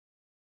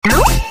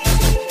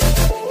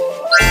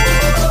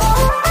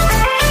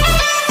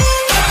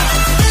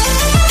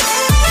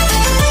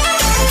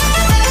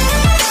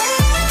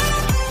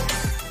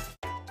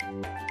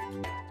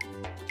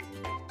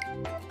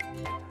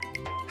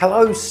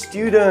Hello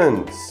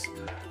students,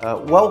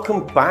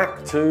 welcome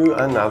back to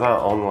another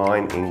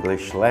online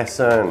English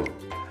lesson.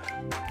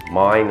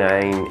 My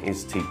name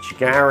is Teacher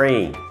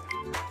Gary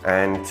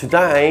and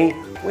today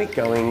we're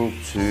going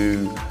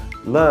to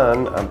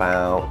learn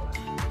about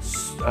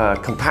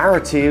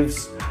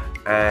comparatives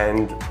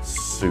and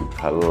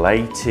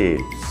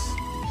superlatives.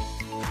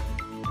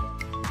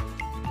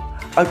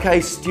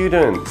 Okay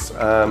students,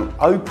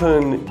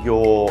 open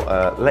your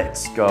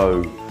Let's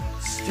Go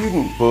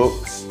student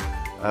books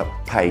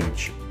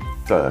page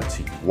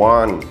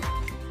 31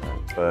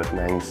 เปิด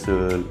หนังสื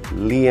อ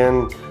เรียน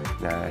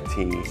หน้า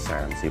ที่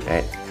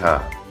31ครั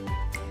บ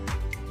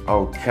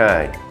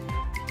Okay.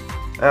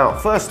 Now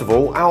first of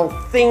all our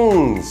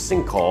things สิ่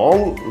งของ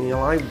มีอะ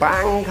ไรบ้า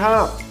งครั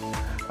บ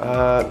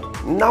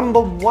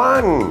Number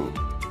one,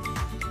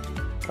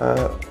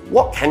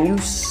 what can you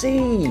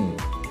see?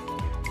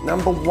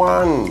 Number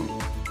one,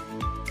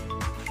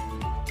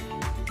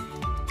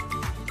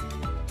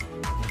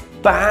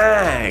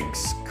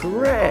 bags,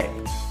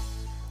 correct.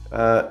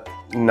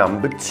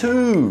 Number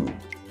two,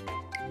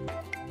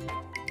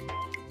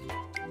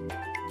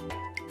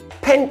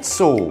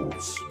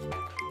 pencils.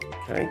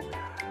 Okay.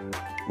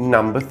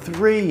 Number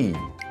three,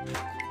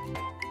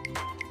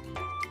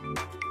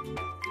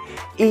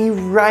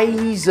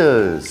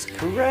 erasers,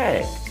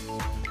 correct.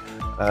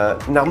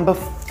 Number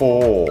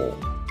four,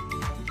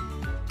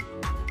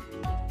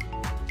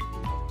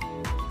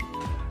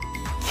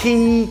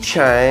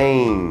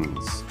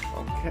 keychains.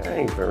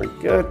 Okay, very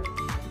good.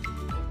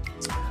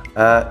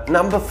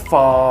 Number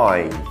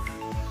five,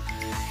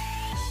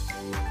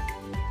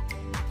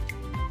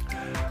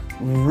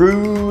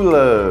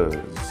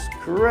 rulers,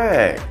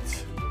 correct.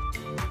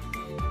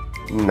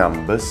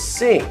 Number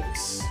six,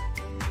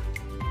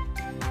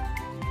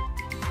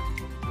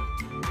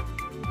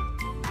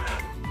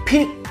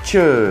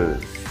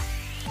 pictures.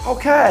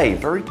 Okay,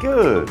 very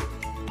good.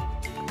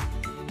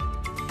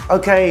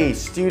 Okay,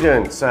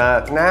 students,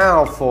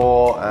 now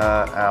for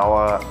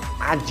our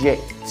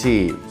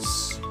adjectives.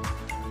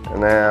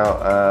 Now,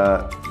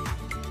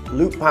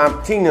 lookภาพ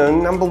ที่หนึ่ง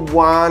number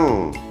one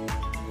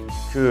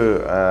คือ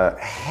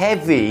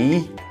heavy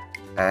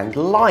and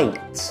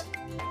light.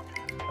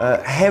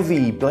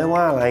 Heavy แปลว่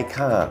าอะไรค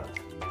รับ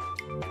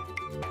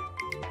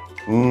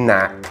ห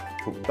นัก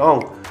ถูกต้อง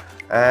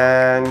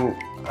and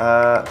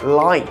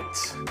light,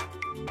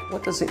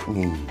 what does it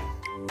mean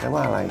แปลว่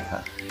าอะไรครั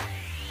บ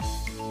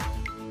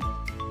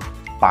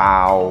เบา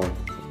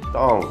ถูก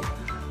ต้อง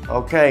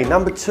Okay,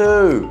 number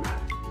two,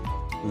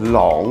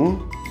 long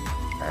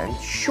and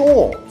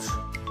short.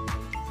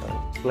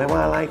 แปลว่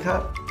าอะไรครั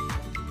บ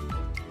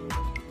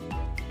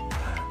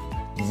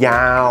ย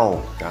าว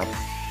กับ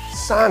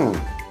สั้น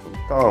ถูก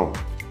ต้อง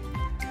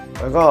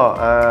แล้วก็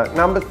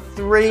number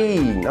three,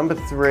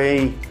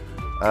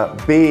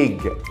 big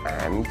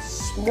and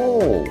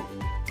small.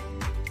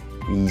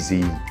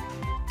 Easy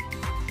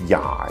ให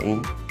ญ่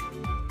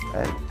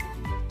and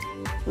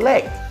เล็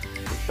ก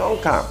ถูกต้อง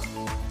ครับ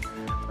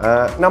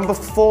number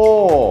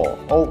four,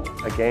 oh,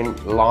 again,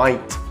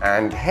 light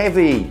and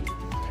heavy.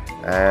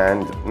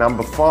 And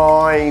number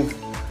five,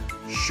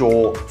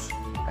 short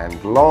and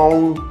long.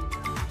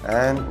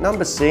 And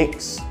number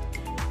six,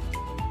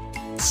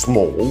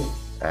 small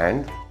and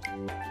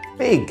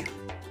big.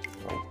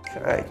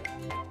 Okay.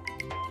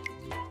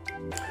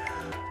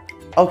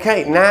 Okay,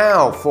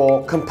 now for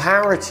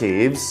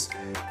comparatives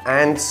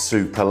and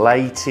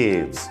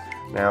superlatives.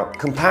 Now,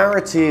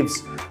 comparatives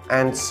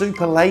and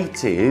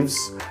superlatives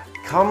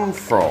come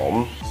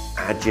from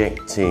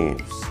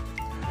adjectives.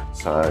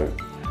 So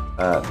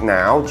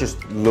now just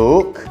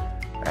look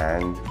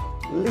and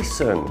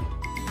listen.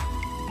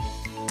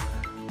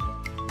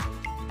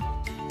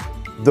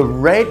 The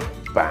red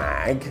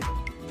bag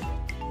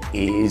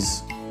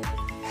is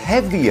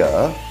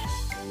heavier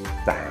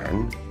than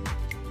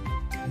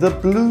the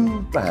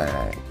blue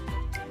bag.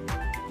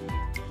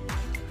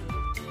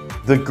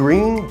 The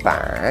green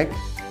bag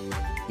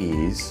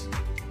is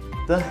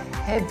the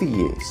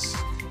heaviest.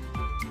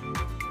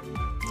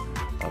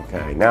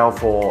 Okay, now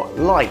for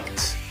light.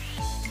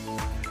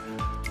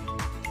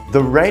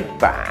 The red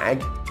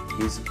bag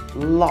is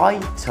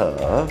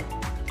lighter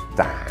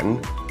than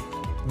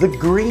the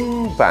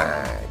green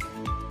bag.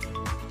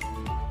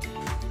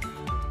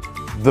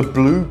 The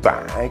blue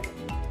bag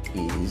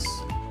is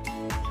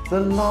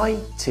the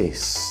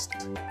lightest.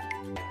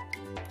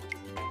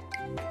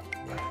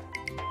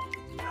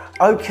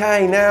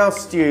 Okay, now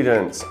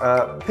students,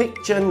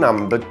 picture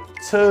number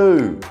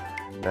two.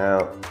 Now,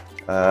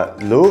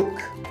 look,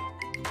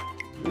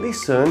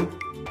 listen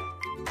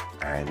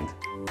and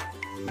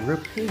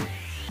repeat.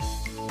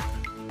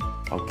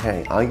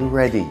 Okay, are you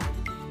ready?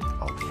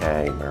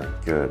 Okay, very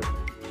good.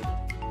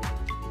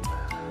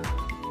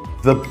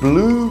 The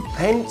blue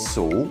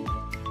pencil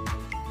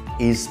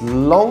is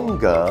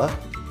longer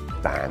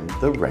than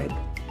the red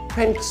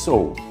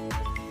pencil.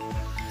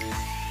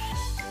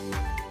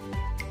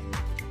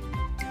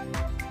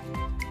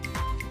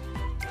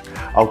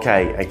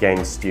 Okay,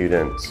 again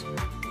students.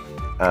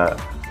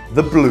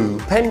 The blue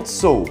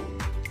pencil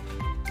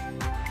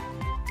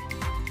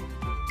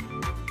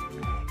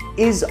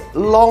is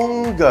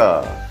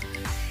longer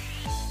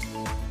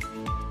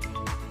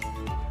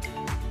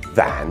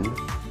than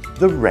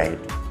the red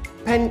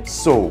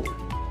pencil.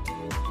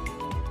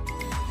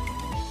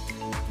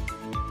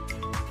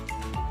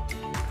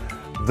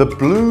 The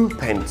blue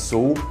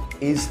pencil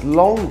is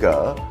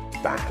longer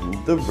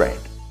than the red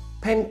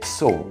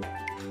pencil.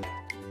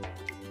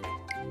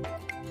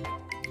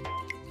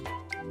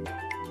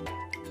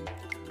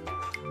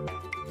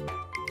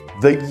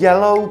 The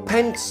yellow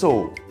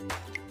pencil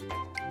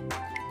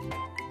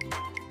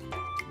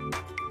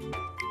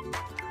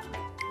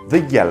The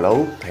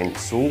yellow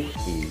pencil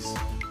is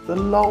the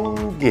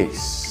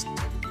longest.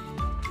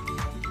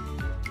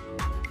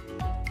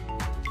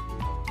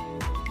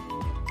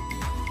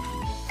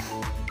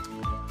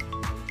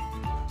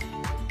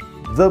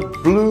 The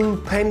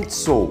blue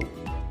pencil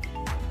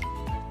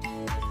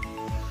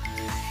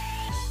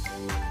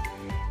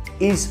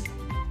is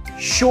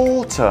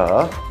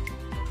shorter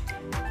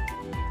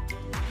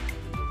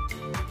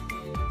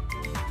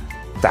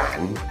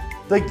than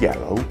the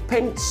yellow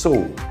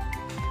pencil.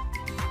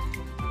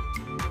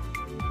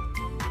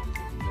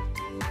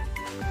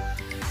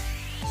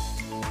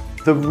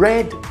 The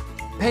red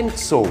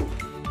pencil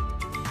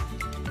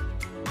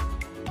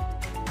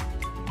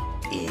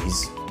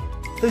is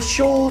the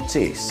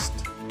shortest.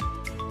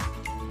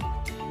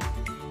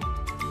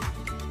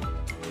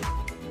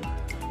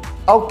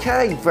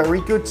 Okay,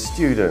 very good,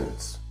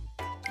 students.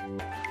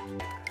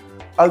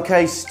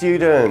 Okay,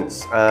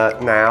 students,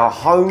 now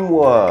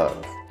homework.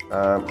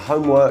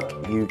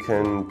 Homework you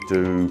can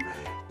do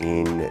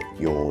in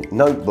your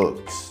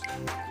notebooks.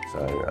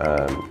 So,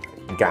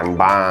 การ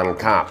บ้าน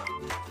ครับ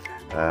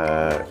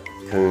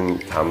คุณ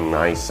ทำใน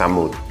ส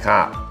มุดค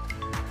รับ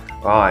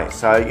Right,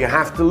 so you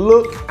have to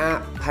look at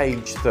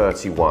page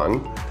 31.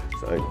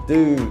 So,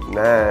 ดูห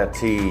น้า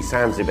ที่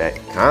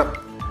31ครับ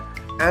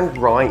and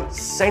write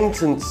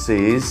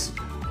sentences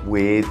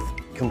with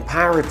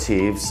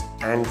comparatives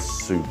and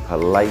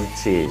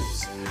superlatives.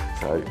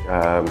 So,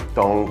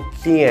 ต้อง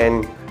เขียน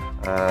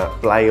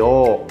ประโย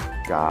ค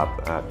กับ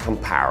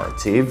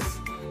comparative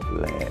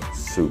และ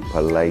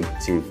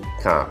superlative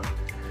ครับ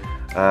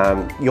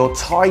Your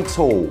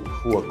title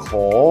หัว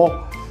ข้อ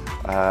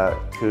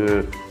คือ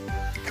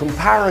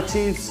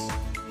comparatives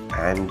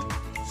and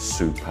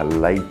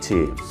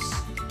superlatives.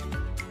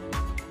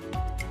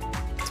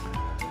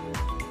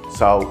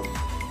 So,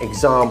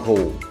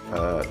 example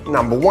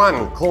number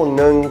 1 ข้อห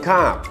นึ่งค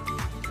รับ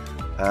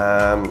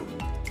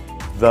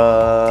The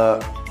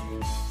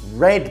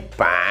red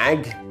bag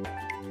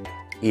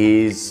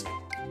is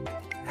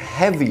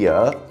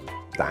heavier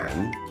than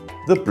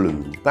the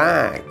blue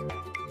bag.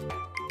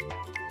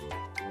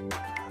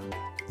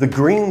 The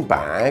green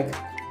bag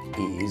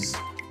is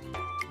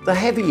the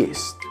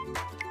heaviest.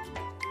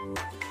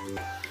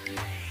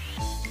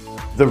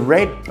 The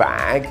red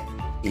bag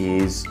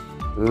is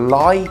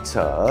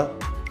lighter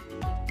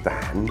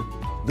than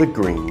the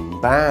green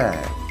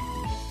bag.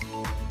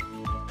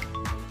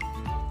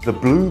 The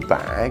blue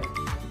bag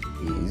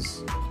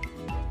is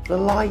the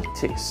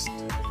lightest.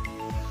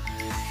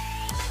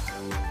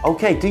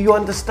 Okay, do you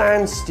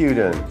understand,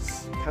 students?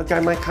 เข้าใจ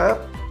ไหมครับ?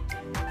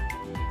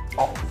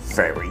 Oh,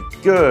 very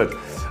good.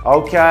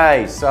 Okay,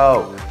 so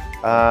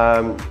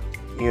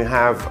you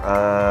have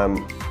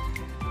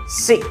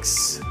six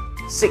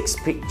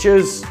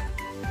pictures.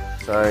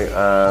 So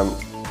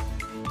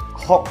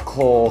hot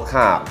core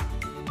cup.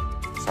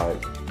 So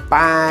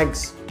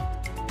bags,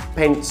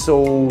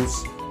 pencils,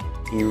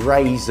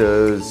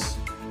 erasers,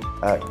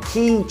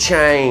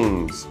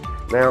 keychains.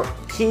 Now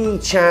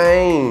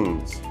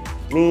keychains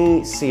นี่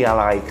สีอะ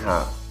ไรครั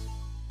บ?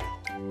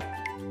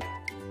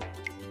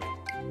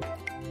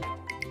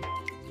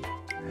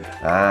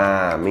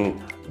 Me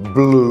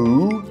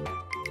blue,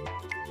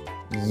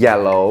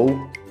 yellow,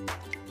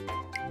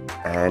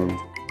 and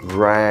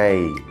grey.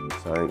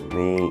 So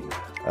มี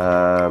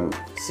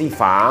สี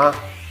ฟ้า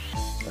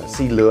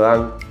สีเหลือง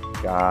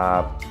กั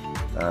บ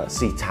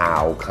สีเทา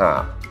ครั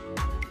บ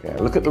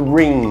Look at the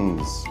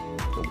rings.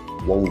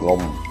 วงกล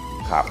ม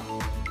ครับ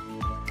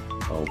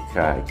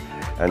Okay,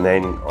 and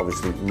then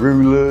obviously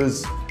rulers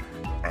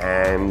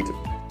and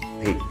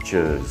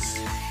pictures.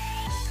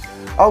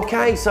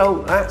 Okay, so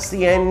that's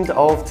the end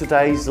of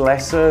today's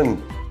lesson.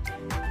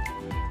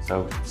 So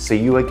see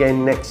you again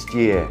next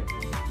year.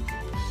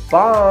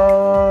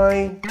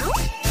 Bye.